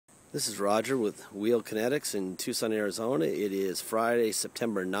This is Roger with Wheel Kinetics in Tucson, Arizona. It is Friday,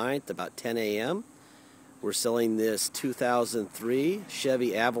 September 9th, about 10 a.m. We're selling this 2003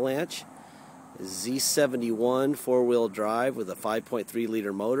 Chevy Avalanche Z71 four-wheel drive with a 5.3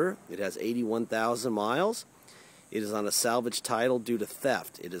 liter motor. It has 81,000 miles. It is on a salvage title due to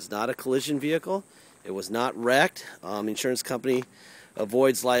theft. It is not a collision vehicle. It was not wrecked. Insurance company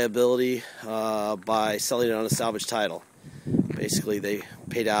avoids liability by selling it on a salvage title. Basically, they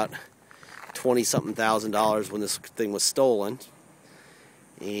paid out $20-something thousand when this thing was stolen,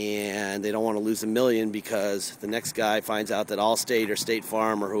 and they don't want to lose $1 million because the next guy finds out that Allstate or State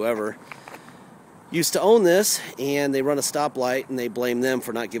Farm or whoever used to own this, and they run a stoplight and they blame them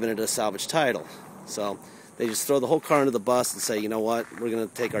for not giving it a salvage title. So they just throw the whole car under the bus and say, you know what, we're going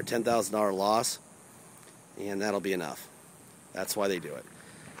to take our $10,000 loss, and that'll be enough. That's why they do it.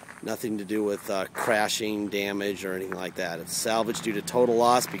 Nothing to do with crashing, damage, or anything like that. It's salvage due to total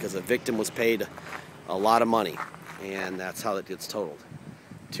loss because a victim was paid a lot of money, and that's how it gets totaled.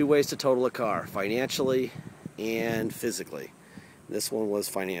 Two ways to total a car: financially and physically. This one was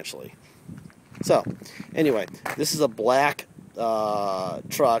financially. So, anyway, this is a black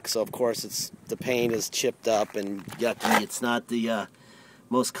truck, so of course the paint is chipped up and yucky. It's not the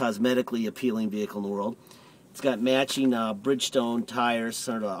most cosmetically appealing vehicle in the world. It's got matching Bridgestone tires,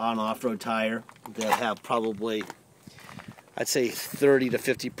 sort of on off-road tire, that have probably, I'd say 30 to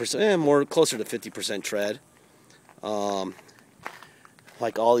 50%, more closer to 50% tread.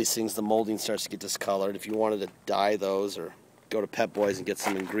 Like all these things, the molding starts to get discolored. If you wanted to dye those or go to Pep Boys and get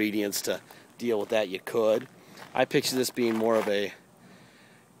some ingredients to deal with that, you could. I picture this being more of a,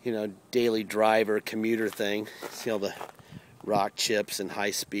 daily driver, commuter thing. See all the rock chips and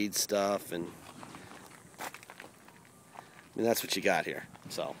high-speed stuff, and that's what you got here.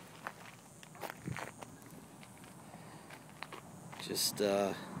 So, just,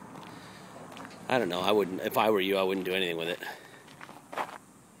 I don't know. If I were you, I wouldn't do anything with it.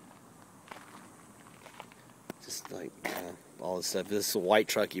 Just like all this stuff. If this is a white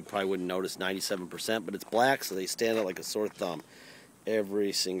truck, you probably wouldn't notice 97%, but it's black, so they stand out like a sore thumb.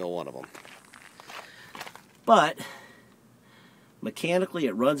 Every single one of them. But mechanically,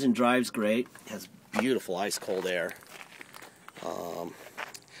 it runs and drives great. It has beautiful ice-cold air.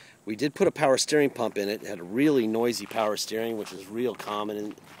 We did put a power steering pump in it. It had a really noisy power steering, which is real common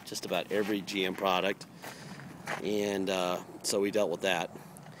in just about every GM product. And so we dealt with that.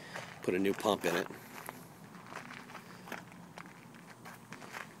 Put a new pump in it.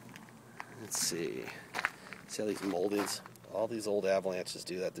 Let's see. See how these moldings, all these old Avalanches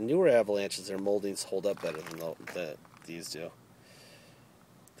do that. The newer Avalanches, their moldings hold up better than these do.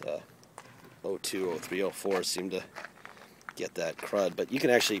 The 02, 03, 04 seem to get that crud, but you can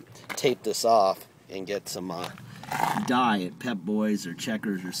actually tape this off and get some dye at Pep Boys or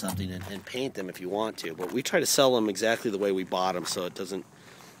Checkers or something and paint them if you want to. But we try to sell them exactly the way we bought them, so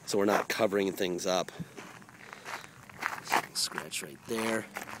we're not covering things up. Scratch right there.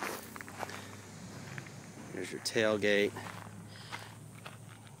 There's your tailgate.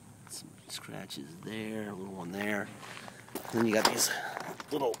 Some scratches there, a little one there. And then you got these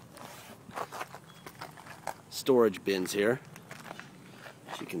little storage bins here,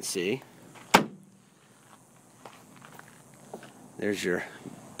 as you can see. There's your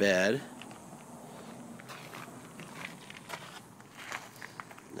bed.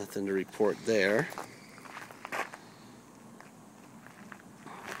 Nothing to report there.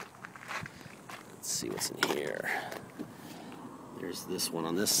 Let's see what's in here. There's this one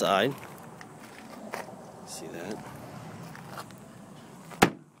on this side. See that?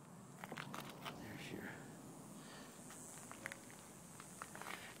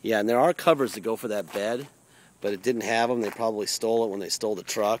 Yeah, and there are covers that go for that bed, but it didn't have them. They probably stole it when they stole the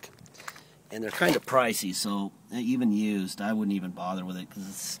truck. And they're kind of pricey, so even used, I wouldn't even bother with it because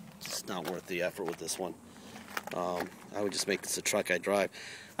it's just not worth the effort with this one. I would just make this a truck I drive.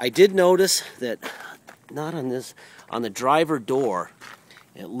 I did notice that, not on this, on the driver door,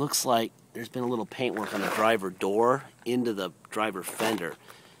 it looks like there's been a little paintwork on the driver door into the driver fender.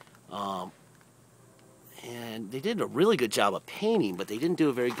 And they did a really good job of painting, but they didn't do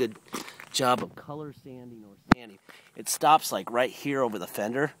a very good job of color sanding or sanding. It stops like right here over the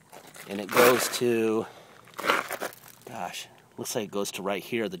fender, and it goes to, gosh, looks like it goes to right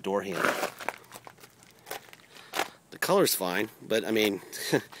here, the door handle. The color's fine, but I mean,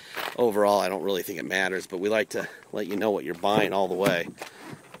 overall I don't really think it matters, but we like to let you know what you're buying all the way.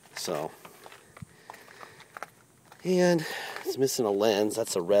 So, and it's missing a lens.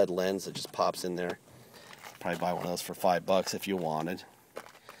 That's a red lens that just pops in there. Probably buy one of those for $5 if you wanted.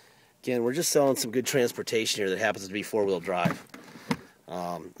 Again, we're just selling some good transportation here that happens to be four-wheel drive.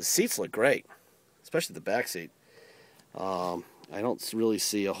 The seats look great, especially the back seat. I don't really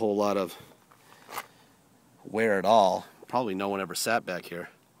see a whole lot of wear at all. Probably no one ever sat back here.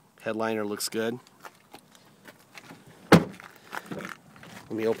 Headliner looks good.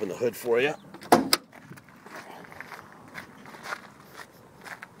 Let me open the hood for you.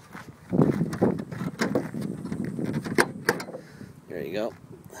 There you go.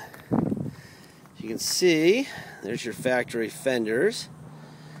 You can see, there's your factory fenders.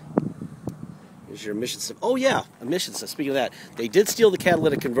 There's your emission system. Oh yeah, emission system. Speaking of that, they did steal the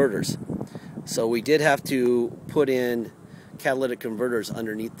catalytic converters. So we did have to put in catalytic converters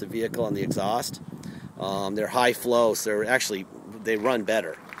underneath the vehicle on the exhaust. They're high flow, so they run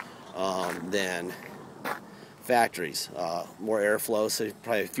better than factories. More airflow, so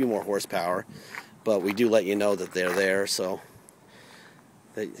probably a few more horsepower. But we do let you know that they're there, so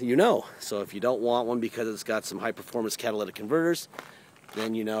that you know. So if you don't want one because it's got some high performance catalytic converters,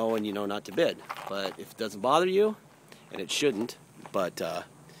 then you know, and you know not to bid. But if it doesn't bother you, and it shouldn't, but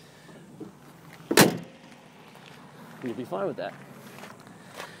you'll be fine with that.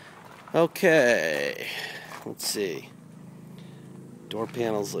 Okay, let's see. Door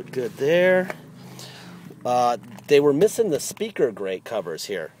panels look good there. They were missing the speaker grate covers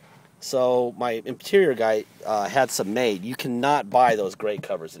here. So my interior guy had some made. You cannot buy those grate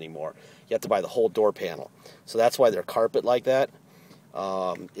covers anymore. You have to buy the whole door panel. So that's why they're carpet like that.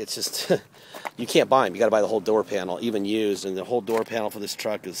 It's just, you can't buy them. You got to buy the whole door panel, even used. And the whole door panel for this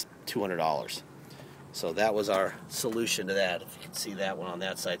truck is $200. So that was our solution to that. If you can see that one on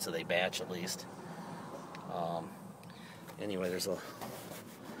that side, so they match at least. Anyway, there's a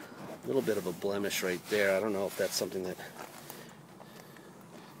little bit of a blemish right there. I don't know if that's something that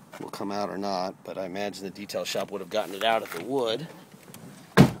will come out or not, but I imagine the detail shop would have gotten it out if it would.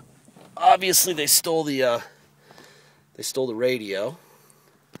 Obviously, they stole the radio.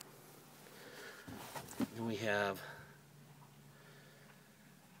 And we have,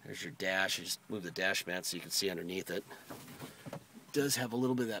 there's your dash. You just move the dash mat so you can see underneath it. It does have a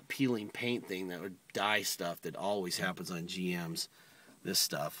little bit of that peeling paint thing, that would dye stuff that always happens on GMs. This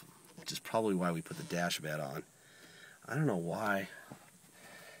stuff, which is probably why we put the dash mat on. I don't know why.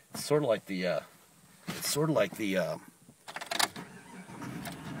 It's sort of like the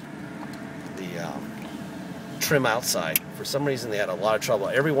trim outside. For some reason, they had a lot of trouble.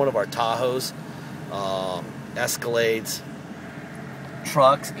 Every one of our Tahoes, Escalades,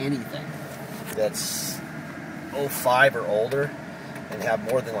 trucks, anything that's 05 or older and have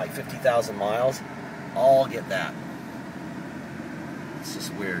more than like 50,000 miles, all get that. It's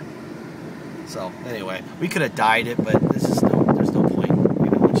just weird. So anyway, we could have dyed it, but there's no point. You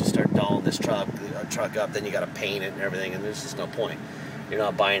know, once you start dolling this truck up, then you got to paint it and everything, and there's just no point. You're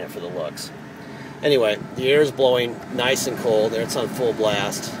not buying it for the looks. Anyway, the air is blowing nice and cold. There, it's on full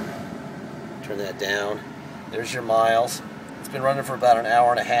blast. Turn that down. There's your miles. It's been running for about an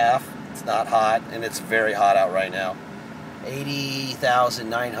hour and a half. It's not hot, and it's very hot out right now.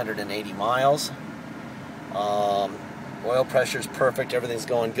 80,980 miles. Oil pressure is perfect. Everything's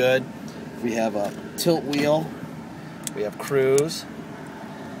going good. We have a tilt wheel. We have cruise.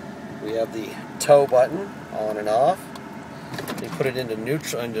 We have the tow button on and off. You put it into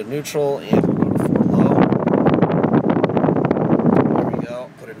neutral, and we'll go to 4 low. There we go.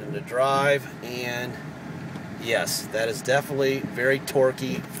 Put it into drive, and yes, that is definitely very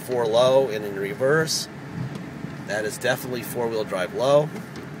torquey 4 low, and in reverse, that is definitely 4-wheel drive low.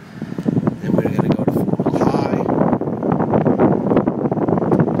 Then we're going to go to 4-wheel high.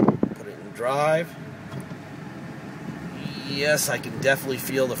 Put it in drive. Yes, I can definitely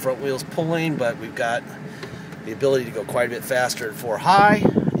feel the front wheels pulling, but we've got the ability to go quite a bit faster at 4 high.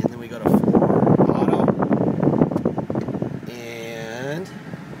 And then we go to 4 auto. And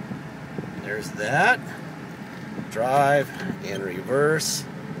there's that. Drive and reverse.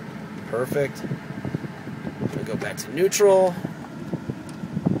 Perfect. We go back to neutral.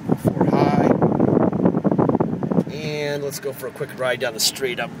 4 high. And let's go for a quick ride down the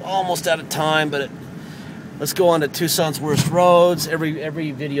street. I'm almost out of time, but let's go on to Tucson's worst roads.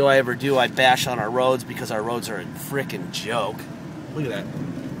 Every video I ever do, I bash on our roads because our roads are a frickin' joke. Look at that.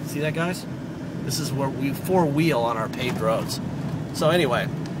 See that, guys? This is where we 4-wheel on our paved roads. So anyway,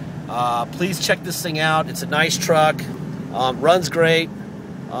 please check this thing out. It's a nice truck. Runs great.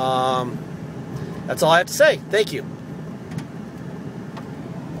 That's all I have to say. Thank you.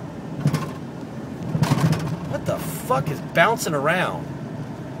 What the fuck is bouncing around?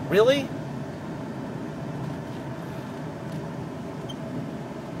 Really?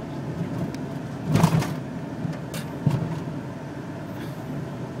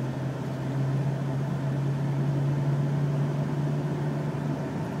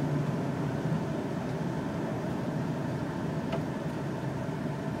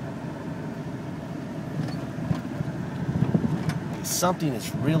 something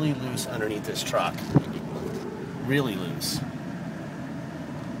is really loose underneath this truck. Really loose.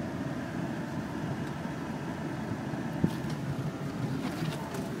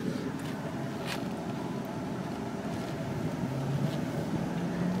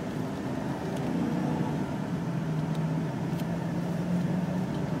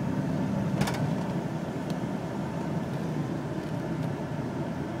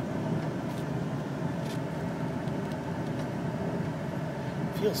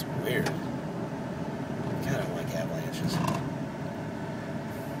 Feels weird. I kind of like avalanches.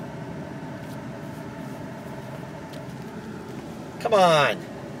 Come on!